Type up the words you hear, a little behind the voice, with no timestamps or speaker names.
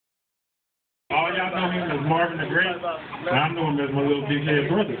y'all know him as Marvin the Great. I know him as my little big head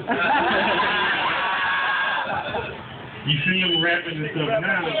brother. You see him rapping and stuff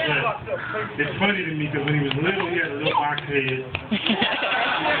now, but it's funny to me because when he was little, he had a little box head,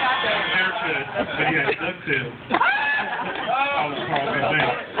 haircut, but he had ducktails. I was calling his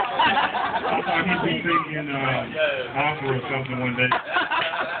name. I thought he'd be singing opera or something one day.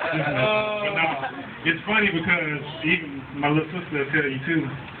 But no, it's funny because even my little sister will tell you too,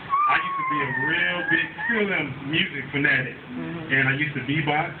 I used to be a real big, still am music fanatic, and I used to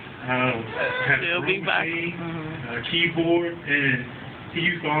beatbox, had a drum machine, keyboard, and he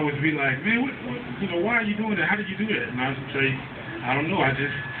used to always be like, man, why are you doing that? How did you do that? And I would say, I don't know, I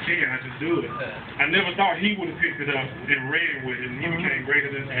just do it. I never thought he would have picked it up and ran with it, and he became greater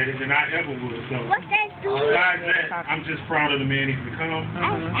at it than I ever would. So, besides that, I'm just proud of the man he's become.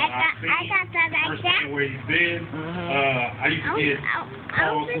 I got that like that. Where he's been. I used to get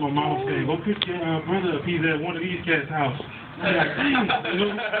calls from my mom saying, go pick your brother up. He's at one of these cats' house. I'm like, dang,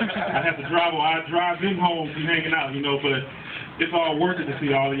 I have to drive, or I drive them home to hanging out, but it's all worth it to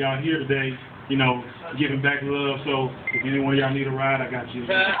see all of y'all here today, giving back love. So if any one of y'all need a ride, I got you.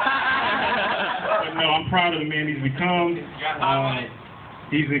 But no, I'm proud of the man he's become.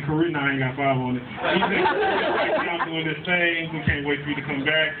 He's in Korea now. I ain't got 5 on it. He's in Korea right now doing this thing. We can't wait for you to come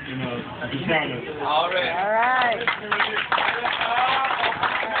back. I'm proud of it. All right.